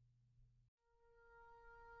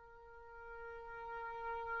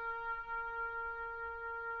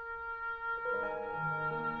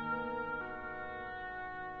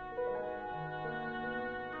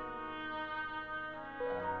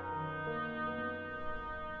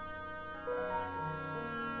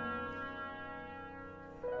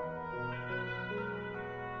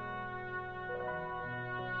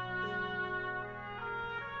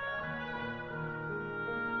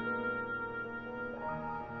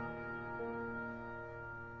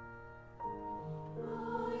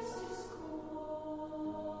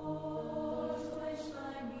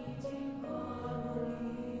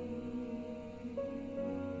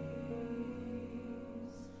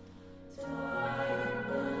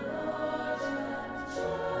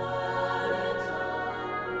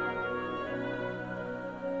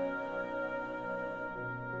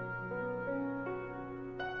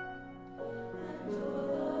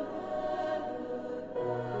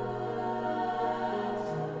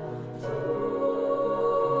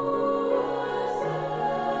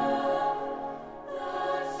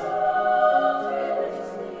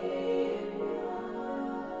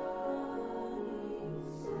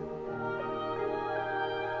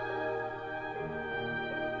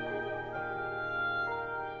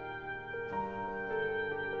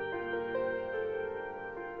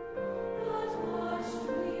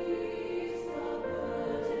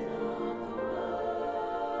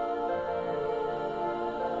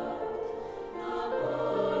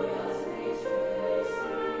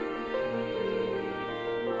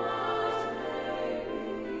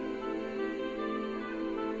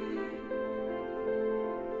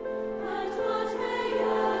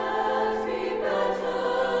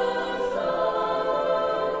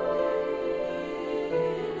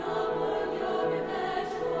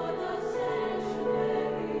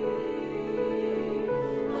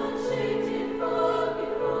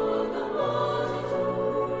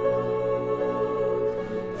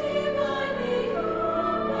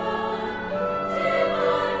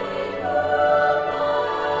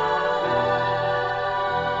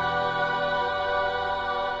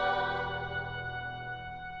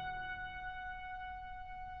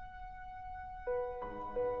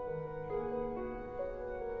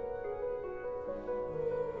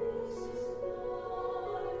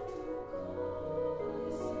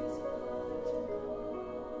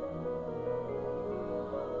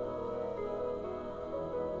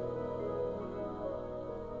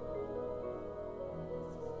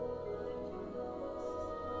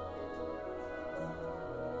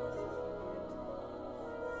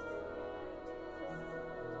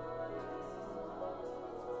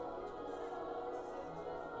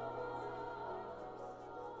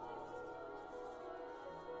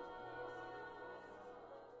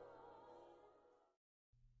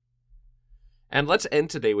 And let's end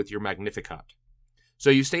today with your Magnificat. So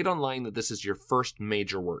you state online that this is your first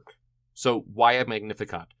major work. So why a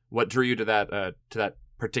Magnificat? What drew you to that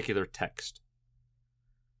particular text?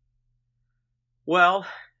 Well,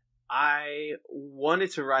 I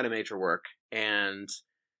wanted to write a major work, and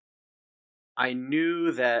I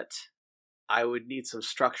knew that I would need some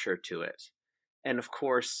structure to it. And of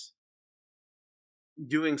course,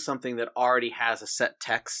 doing something that already has a set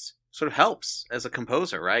text sort of helps as a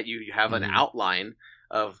composer, right? You have an outline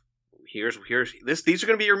of here's this. These are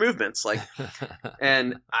going to be your movements, like.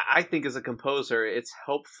 And I think as a composer, it's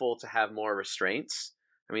helpful to have more restraints.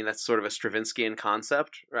 I mean, that's sort of a Stravinskian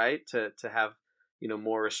concept, right? To have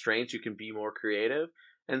more restraints, you can be more creative.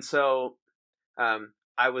 And so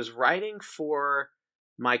I was writing for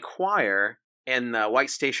my choir and the White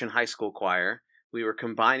Station High School choir. We were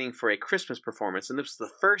combining for a Christmas performance, and this was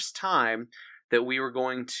the first time that we were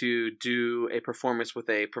going to do a performance with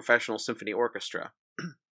a professional symphony orchestra.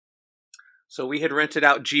 So we had rented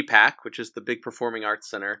out GPAC, which is the big performing arts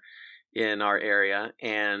center in our area,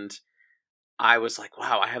 and I was like,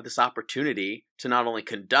 wow, I have this opportunity to not only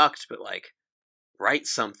conduct, but like write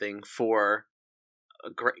something for a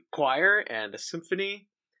great choir and a symphony.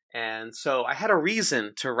 And so I had a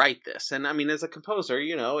reason to write this. And I mean, as a composer,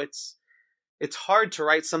 it's hard to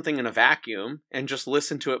write something in a vacuum and just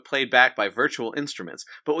listen to it played back by virtual instruments.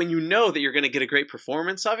 But when you know that you're going to get a great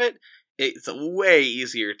performance of it, it's way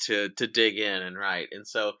easier to dig in and write. And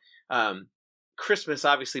so Christmas,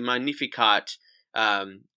 obviously, Magnificat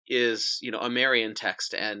is, a Marian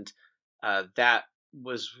text. And that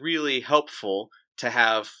was really helpful to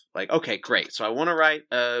have, like, okay, great. So I want to write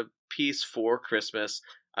a piece for Christmas.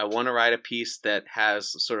 I want to write a piece that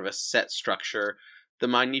has sort of a set structure. The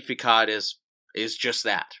Magnificat is just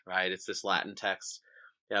that, right? It's this Latin text,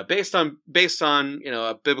 based on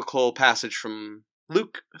a biblical passage from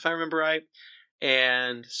Luke, if I remember right.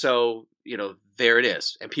 And so there it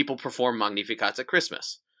is, and people perform Magnificats at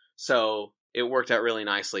Christmas, so it worked out really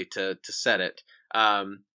nicely to set it.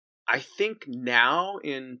 I think now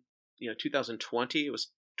in 2020, it was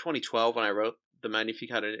 2012 when I wrote the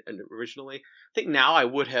Magnificat originally. I think now I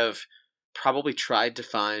would have probably tried to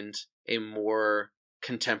find a more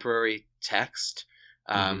contemporary text.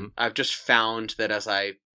 I've just found that as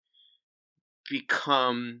I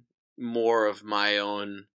become more of my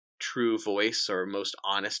own true voice or most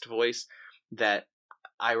honest voice, that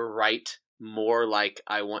I write more like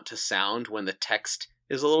I want to sound when the text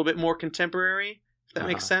is a little bit more contemporary, if that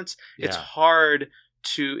makes sense. Yeah. It's harder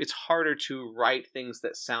to write things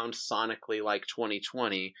that sound sonically like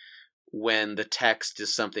 2020 when the text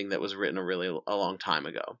is something that was written a long time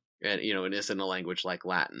ago, and it is in a language like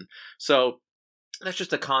Latin. So that's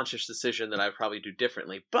just a conscious decision that I probably do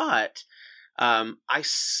differently. But I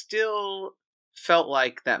still felt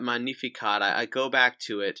like that Magnificat, I go back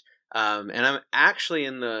to it, and I'm actually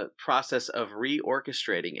in the process of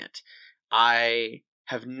reorchestrating it. I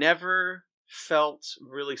have never felt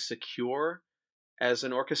really secure as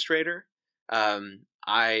an orchestrator.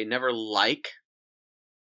 I never like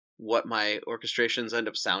what my orchestrations end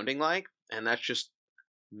up sounding like, and that's just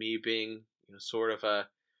me being sort of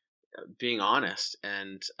being honest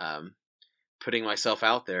and putting myself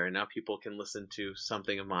out there. And now people can listen to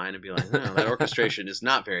something of mine and be like, no, that orchestration is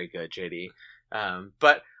not very good, JD.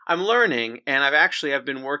 But I'm learning, and I've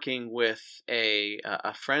been working with a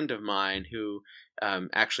friend of mine who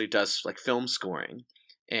actually does like film scoring,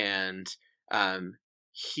 and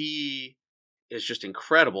he is just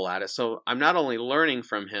incredible at it. So I'm not only learning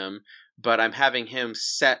from him, but I'm having him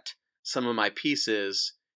set some of my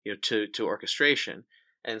pieces, to orchestration.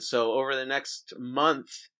 And so over the next month,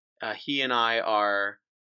 he and I are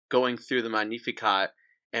going through the Magnificat,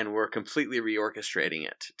 and we're completely reorchestrating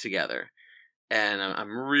it together. And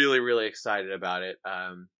I'm really, really excited about it.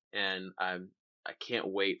 And I can't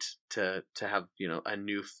wait to have a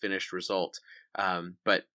new finished result.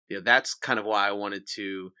 But that's kind of why I wanted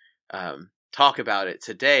to talk about it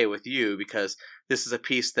today with you, because this is a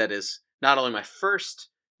piece that is not only my first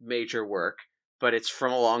major work, but it's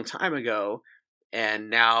from a long time ago. And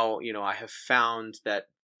now, I have found that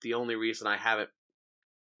the only reason I haven't,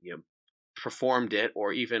 performed it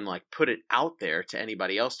or even like put it out there to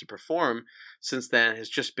anybody else to perform since then has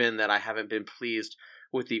just been that I haven't been pleased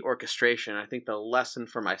with the orchestration. I think the lesson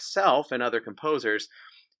for myself and other composers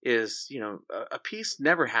is, a piece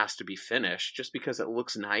never has to be finished just because it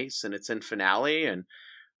looks nice and it's in finale and,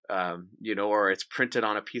 or it's printed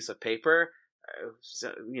on a piece of paper.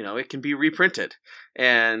 It can be reprinted,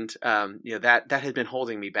 and that had been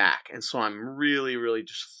holding me back. And so I'm really, really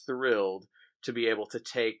just thrilled to be able to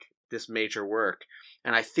take this major work,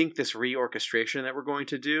 and I think this reorchestration that we're going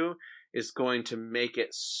to do is going to make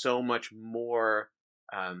it so much more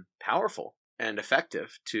powerful and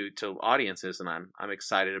effective to audiences, and I'm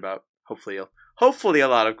excited about hopefully a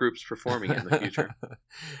lot of groups performing it in the future.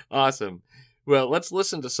 Awesome. Well, let's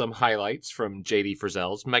listen to some highlights from J.D.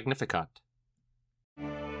 Frizzell's Magnificat.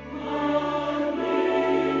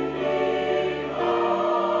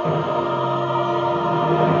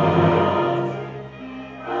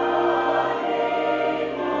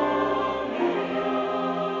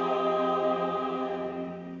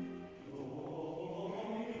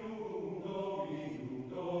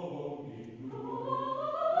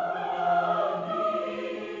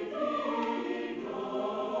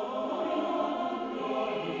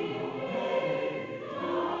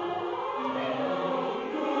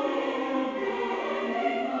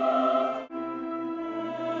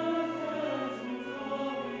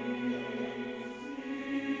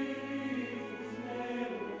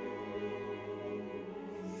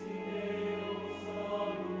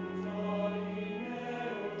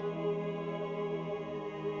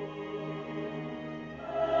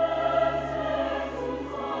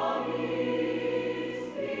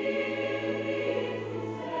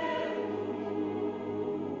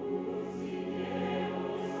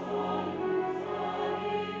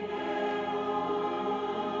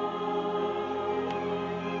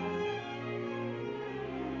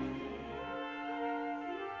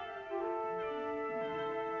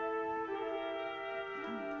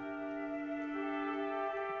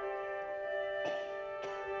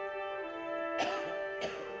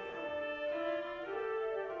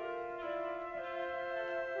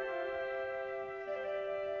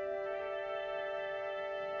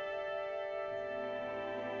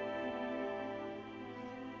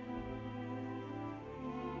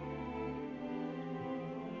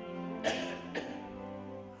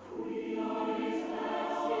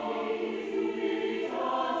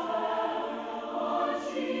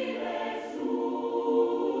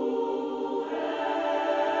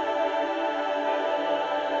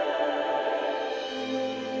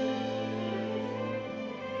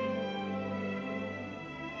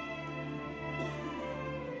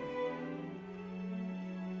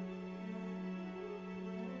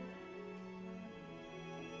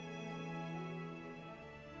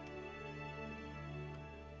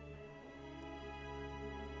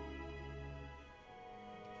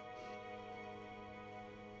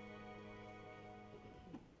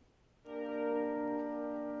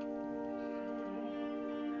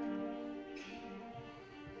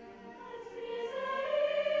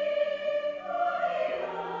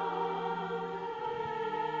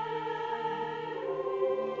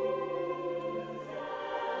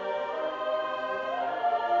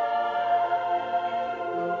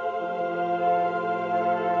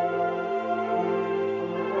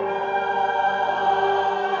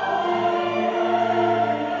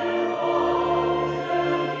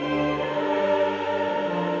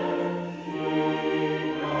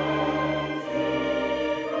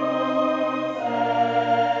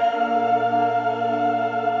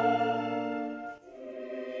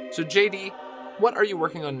 So JD, what are you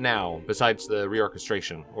working on now besides the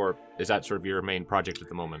reorchestration, or is that sort of your main project at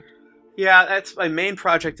the moment? Yeah, that's my main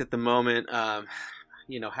project at the moment.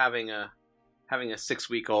 Having a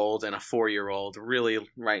 6-week-old and a 4-year-old really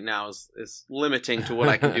right now is limiting to what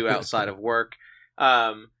I can do outside of work.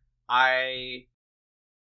 I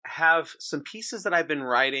have some pieces that I've been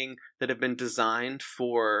writing that have been designed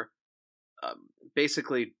for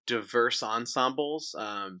basically diverse ensembles.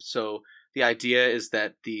 So the idea is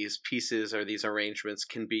that these pieces or these arrangements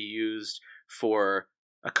can be used for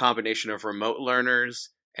a combination of remote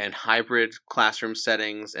learners and hybrid classroom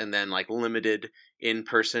settings, and then like limited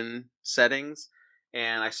in-person settings.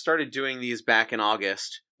 And I started doing these back in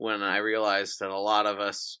August when I realized that a lot of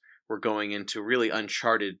us were going into really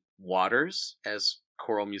uncharted waters as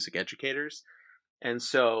choral music educators. And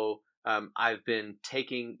so I've been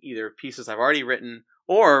taking either pieces I've already written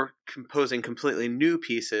or composing completely new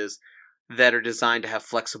pieces that are designed to have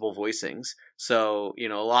flexible voicings. So, a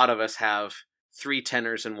lot of us have 3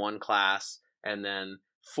 tenors in one class, and then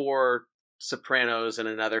 4 sopranos in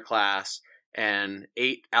another class, and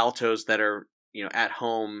 8 altos that are, at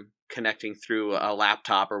home connecting through a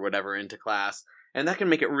laptop or whatever into class. And that can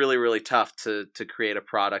make it really, really tough to create a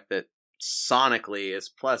product that sonically is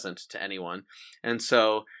pleasant to anyone. And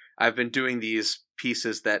so I've been doing these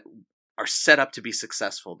pieces that are set up to be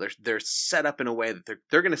successful. They're set up in a way that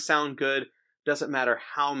they're going to sound good. Doesn't matter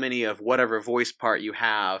how many of whatever voice part you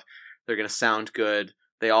have, they're going to sound good.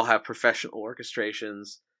 They all have professional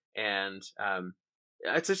orchestrations, and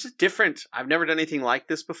it's just different. I've never done anything like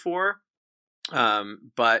this before,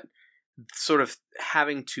 but sort of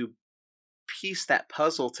having to piece that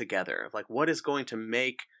puzzle together of like what is going to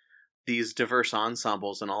make these diverse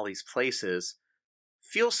ensembles in all these places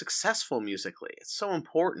feel successful musically. It's so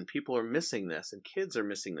important. People are missing this, and kids are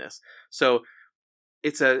missing this. So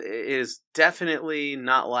it is definitely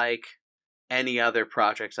not like any other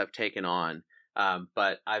projects I've taken on.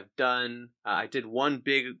 But I did one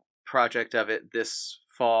big project of it this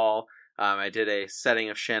fall. I did a setting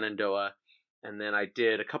of Shenandoah, and then I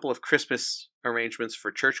did a couple of Christmas arrangements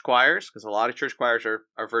for church choirs, because a lot of church choirs are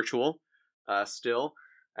virtual still.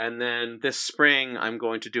 And then this spring, I'm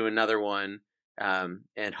going to do another one,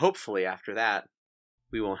 and hopefully after that,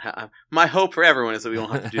 we won't have. My hope for everyone is that we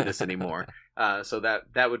won't have to do this anymore. So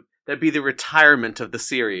that'd be the retirement of the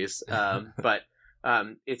series. But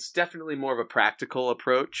it's definitely more of a practical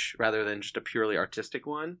approach rather than just a purely artistic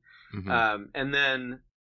one. Mm-hmm. And then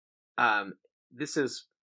I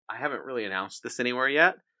haven't really announced this anywhere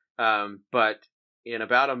yet, but in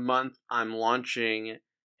about a month, I'm launching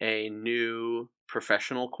a new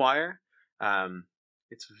professional choir.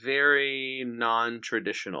 It's very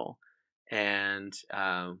non-traditional, and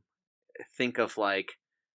think of like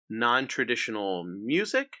non-traditional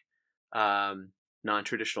music,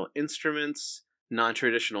 non-traditional instruments,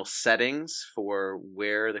 non-traditional settings for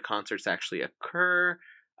where the concerts actually occur.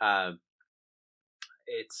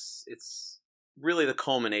 It's really the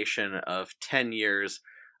culmination of 10 years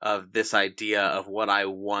of this idea of what I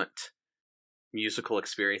want musical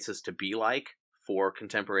experiences to be like for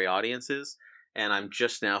contemporary audiences, and I'm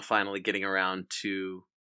just now finally getting around to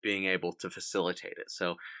being able to facilitate it.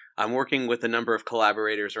 So I'm working with a number of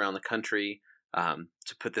collaborators around the country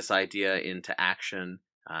to put this idea into action.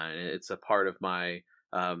 It's a part of my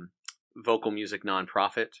vocal music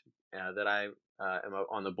nonprofit that I am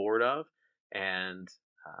on the board of, and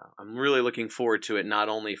I'm really looking forward to it, not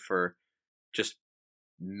only for just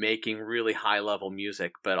making really high-level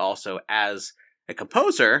music, but also as a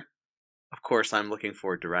composer, of course, I'm looking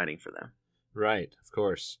forward to writing for them. Right, of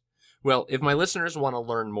course. Well, if my listeners want to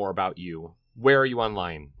learn more about you, where are you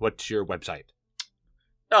online? What's your website?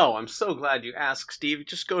 Oh, I'm so glad you asked, Steve.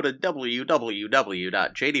 Just go to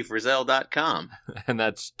www.jdfrizzell.com. And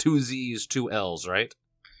that's 2 Z's, 2 L's, right?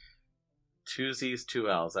 2 Z's, 2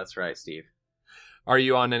 L's. That's right, Steve. Are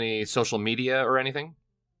you on any social media or anything?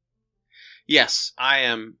 Yes, I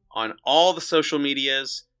am on all the social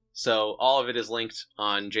medias, so all of it is linked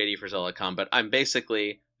on jdfrizzell.com, but I'm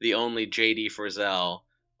basically the only JD Frizzell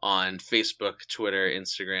on Facebook, Twitter,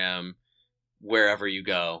 Instagram, wherever you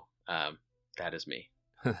go. That is me.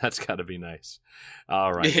 That's got to be nice.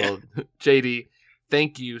 All right. Yeah. Well, JD,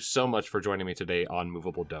 thank you so much for joining me today on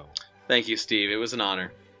Movable Do. Thank you, Steve. It was an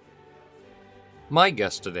honor. My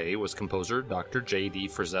guest today was composer Dr. J.D.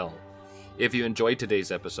 Frizzell. If you enjoyed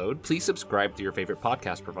today's episode, please subscribe to your favorite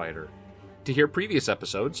podcast provider. To hear previous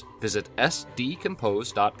episodes, visit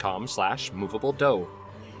sdcompose.com/movabledo.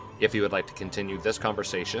 If you would like to continue this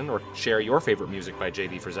conversation or share your favorite music by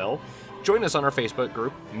J.D. Frizzell, join us on our Facebook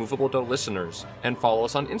group, Movable Do Listeners, and follow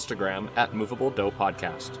us on Instagram at Movable Do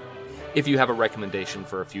Podcast. If you have a recommendation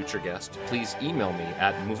for a future guest, please email me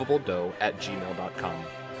at movabledough@gmail.com.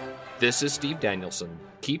 This is Steve Danielson.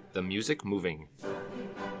 Keep the music moving.